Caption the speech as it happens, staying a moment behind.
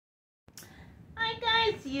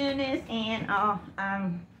It's Eunice, and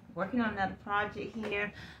I'm working on another project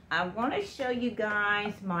here. I want to show you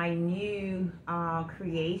guys my new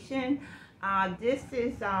creation. This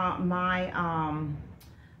is my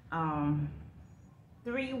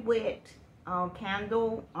 3-wick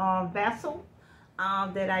candle vessel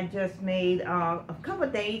that I just made a couple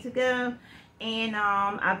of days ago. And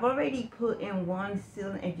I've already put in one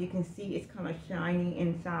cylinder. As you can see, it's kind of shiny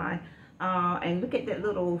inside. And look at that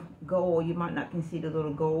little gold. You might not can see the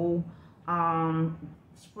little gold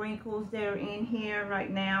sprinkles that are in here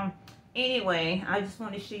right now. Anyway, I just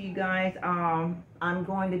want to show you guys. I'm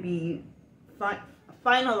going to be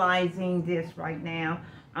finalizing this right now.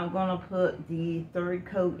 I'm going to put the 3rd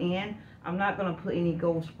coat in. I'm not going to put any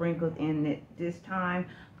gold sprinkles in it this time.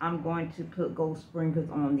 I'm going to put gold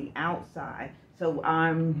sprinkles on the outside. So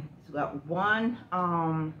I'm got one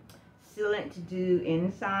sealant to do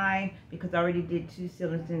inside, because I already did 2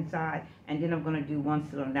 sealants inside, and then I'm going to do 1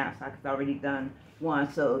 sealant on the outside because I already done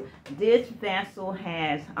 1. So this vessel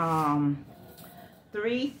has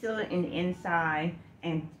 3 sealant in the inside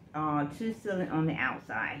and 2 sealant on the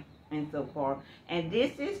outside, and so forth. And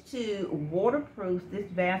this is to waterproof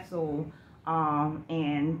this vessel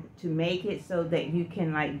and to make it so that you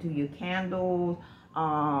can like do your candles.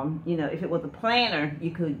 You know, if it was a planter,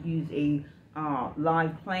 you could use a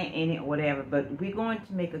live plant in it or whatever, but we're going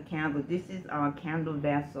to make a candle. This is our candle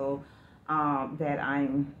vessel that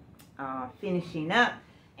I'm finishing up,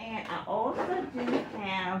 and I also do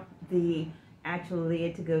have the actual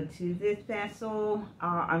lid to go to this vessel.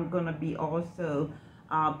 I'm going to be also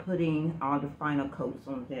putting the final coats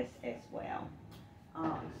on this as well.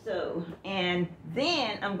 And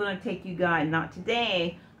then I'm going to take you guys, not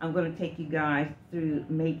today, I'm going to take you guys through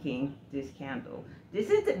making this candle. This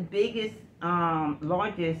is the biggest,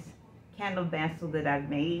 largest candle vessel that I've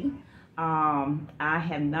made. I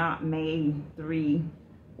have not made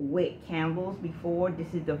 3-wick candles before.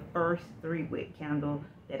 This is the first 3-wick candle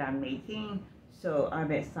that I'm making, so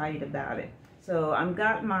I'm excited about it. So I've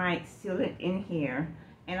got my sealant in here,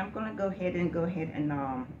 and I'm going to go ahead and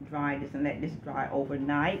dry this and let this dry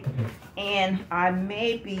overnight. And I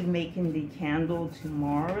may be making the candle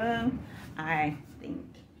tomorrow. I think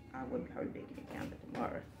I would probably make the candle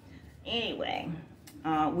tomorrow. Anyway,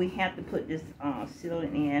 we have to put this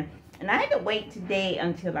sealant in, and I had to wait today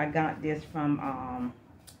until I got this from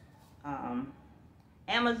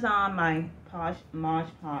Amazon. My Mod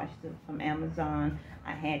Podge from Amazon.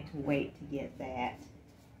 I had to wait to get that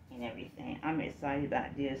and everything. I'm excited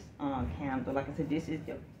about this candle. Like I said, this is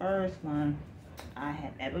the first one I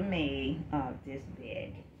have ever made this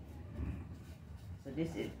big. So this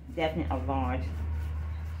is definitely a large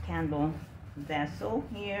candle vessel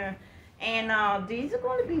here, and these are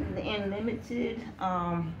going to be in limited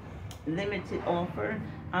offer.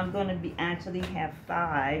 I'm going to be actually have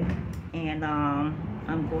 5, and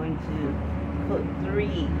I'm going to put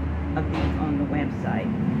 3 of these on the website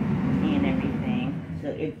and everything. So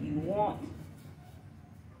if you want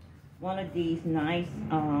one of these nice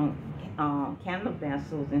candle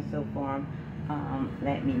vessels and so forth,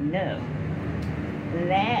 let me know.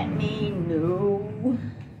 Let me know.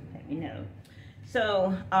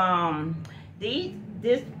 So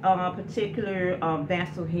this particular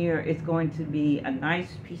vessel here is going to be a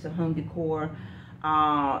nice piece of home decor.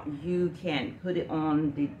 You can put it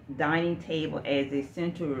on the dining table as a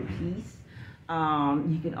centerpiece.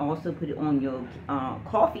 You can also put it on your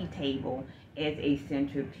coffee table as a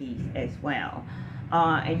centerpiece as well.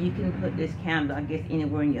 And you can put this candle, I guess,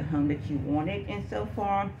 anywhere in your home that you want it and so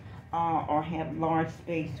forth, or have large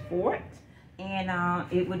space for it. And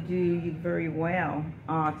it would do you very well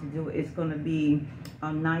to do it. It's going to be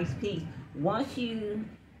a nice piece. Once you,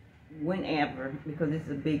 whenever, because this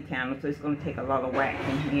is a big candle, so it's going to take a lot of wax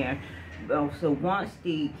in here. So once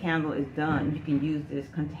the candle is done, you can use this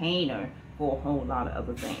container for a whole lot of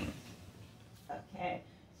other things. Okay,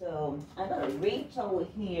 so I'm going to reach over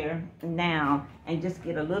here now and just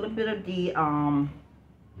get a little bit of the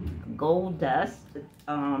gold dust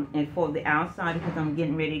and for the outside, because I'm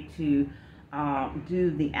getting ready to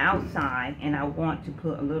do the outside, and I want to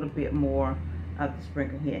put a little bit more of the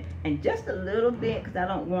sprinkle here, and just a little bit, because I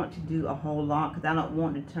don't want to do a whole lot, because I don't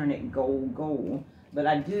want to turn it gold, but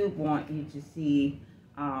I do want you to see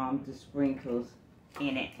the sprinkles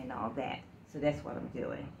in it and all that. So that's what I'm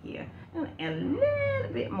doing here. And a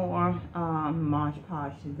little bit more Mod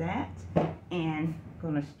Podge to that, and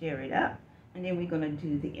gonna stir it up, and then we're gonna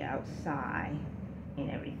do the outside and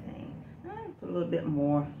everything. Put a little bit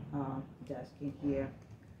more dust in here.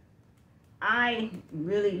 I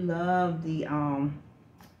really love the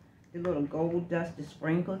little gold dust, the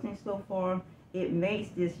sprinkles and so forth. It makes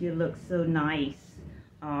this here look so nice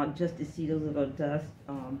just to see the little dust,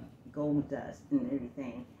 gold dust and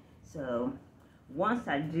everything. So once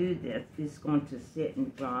I do this, it's going to sit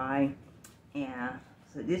and dry, and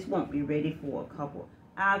so this won't be ready for a couple.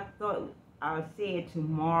 I thought I'll say it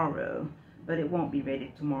tomorrow, but it won't be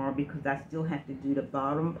ready tomorrow because I still have to do the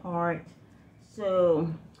bottom part. So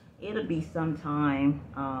it'll be sometime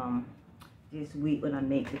this week when I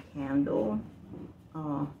make the candle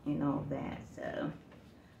and all that. So,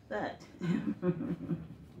 but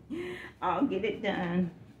I'll get it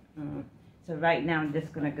done. So right now I'm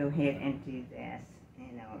just gonna go ahead and do this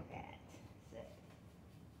and all that. So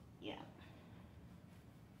yeah,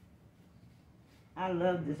 I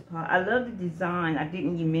love this part. I love the design. I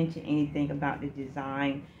didn't even mention anything about the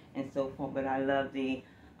design and so forth, but I love the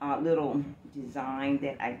little design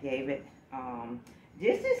that I gave it.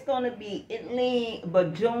 This is going to be Italy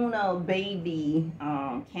Buongiorno Baby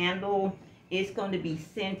candle. It's going to be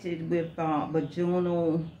scented with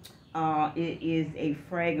Buongiorno. It is a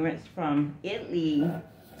fragrance from Italy,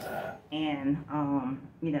 and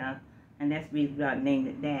you know, and that's the reason I named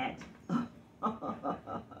it that.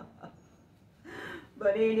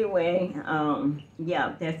 But anyway,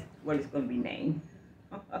 yeah, that's what it's going to be named.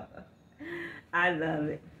 I love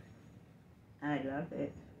it. I love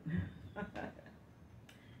it.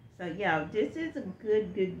 So yeah, this is a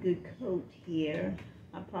good coat here.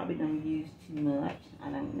 I probably don't use too much. I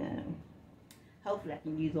don't know. Hopefully I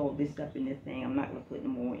can use all this stuff in this thing. I'm not going to put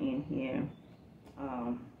more in here.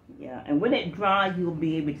 Yeah, and when it dries, you'll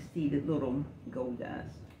be able to see the little gold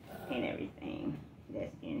dust and everything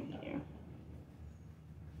that's in here.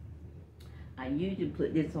 I usually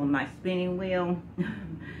put this on my spinning wheel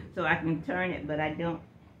so I can turn it, but I didn't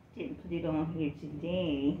put it on here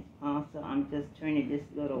today. So I'm just turning this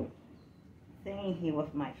little thing here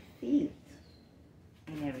with my feet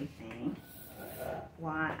and everything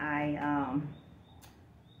while I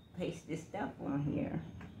paste this stuff on here.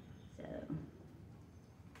 So,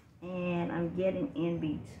 and I'm getting in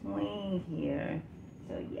between here.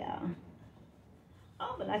 So yeah.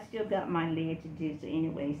 Oh, but I still got my lid to do, so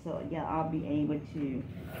anyway, so yeah, I'll be able to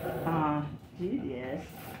do this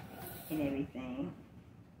and everything.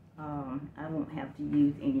 I won't have to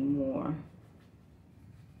use any more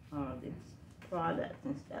of this products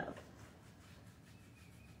and stuff.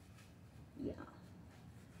 Yeah.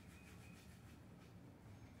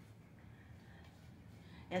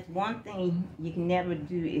 That's one thing you can never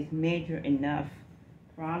do is measure enough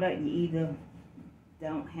product. You either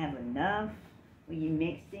don't have enough when you're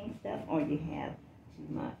mixing stuff, or you have too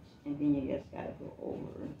much, and then you just gotta go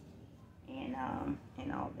over and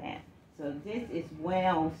all that. So this is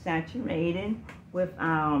well saturated with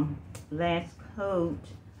last coat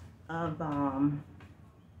of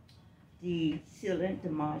the sealant, the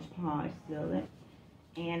Mod Podge sealant,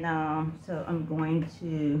 and so I'm going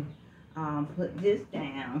to put this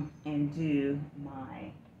down and do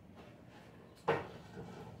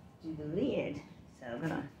the lid. So I'm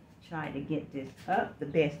gonna try to get this up the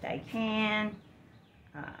best I can.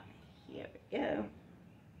 Here we go.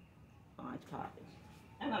 Mod Podge.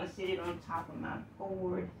 I'm going to sit it on top of my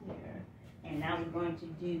board here. And now we're going to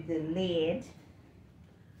do the lid.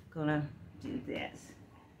 Gonna do this.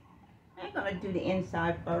 I'm going to do the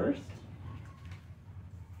inside first.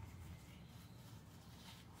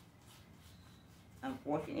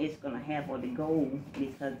 Unfortunately, it's going to have all the gold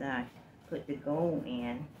because I put the gold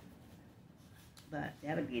in. But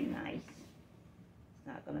that'll be nice. It's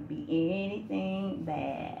not going to be anything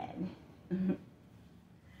bad.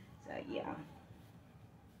 So, yeah.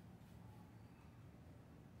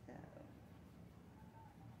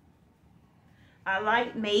 I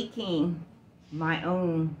like making my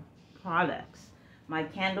own products. My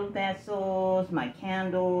candle vessels, my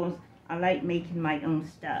candles. I like making my own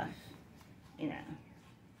stuff, you know.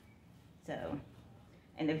 So,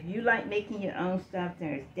 and if you like making your own stuff,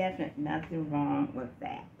 there's definitely nothing wrong with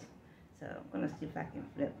that. So, I'm going to see if I can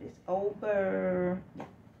flip this over,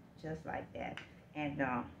 just like that. And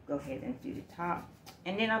go ahead and do the top.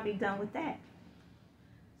 And then I'll be done with that.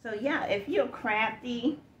 So, yeah, if you're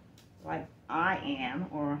crafty, like I am,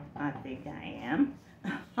 or I think I am,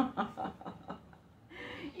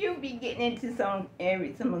 you'll be getting into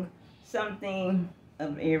something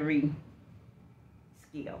of every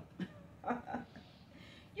skill.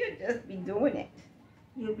 You'll just be doing it.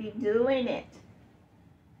 You'll be doing it.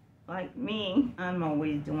 Like me, I'm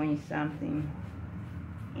always doing something,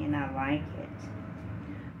 and I like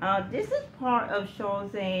it. This is part of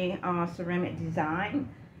Chose ceramic design.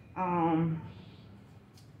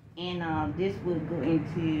 And this will go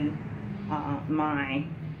into my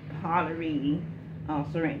pottery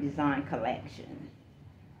ceramic design collection.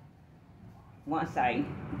 once I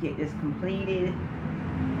get this completed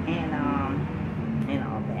and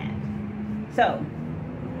all that. So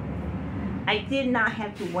I did not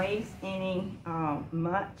have to waste any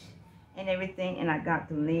much and everything, and I got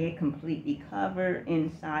the lid completely covered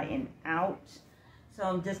inside and out. So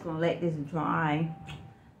I'm just gonna let this dry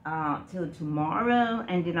till tomorrow,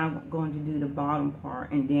 and then I'm going to do the bottom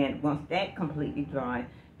part, and then once that completely dry,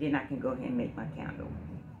 then I can go ahead and make my candle.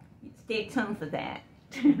 Stay tuned for that.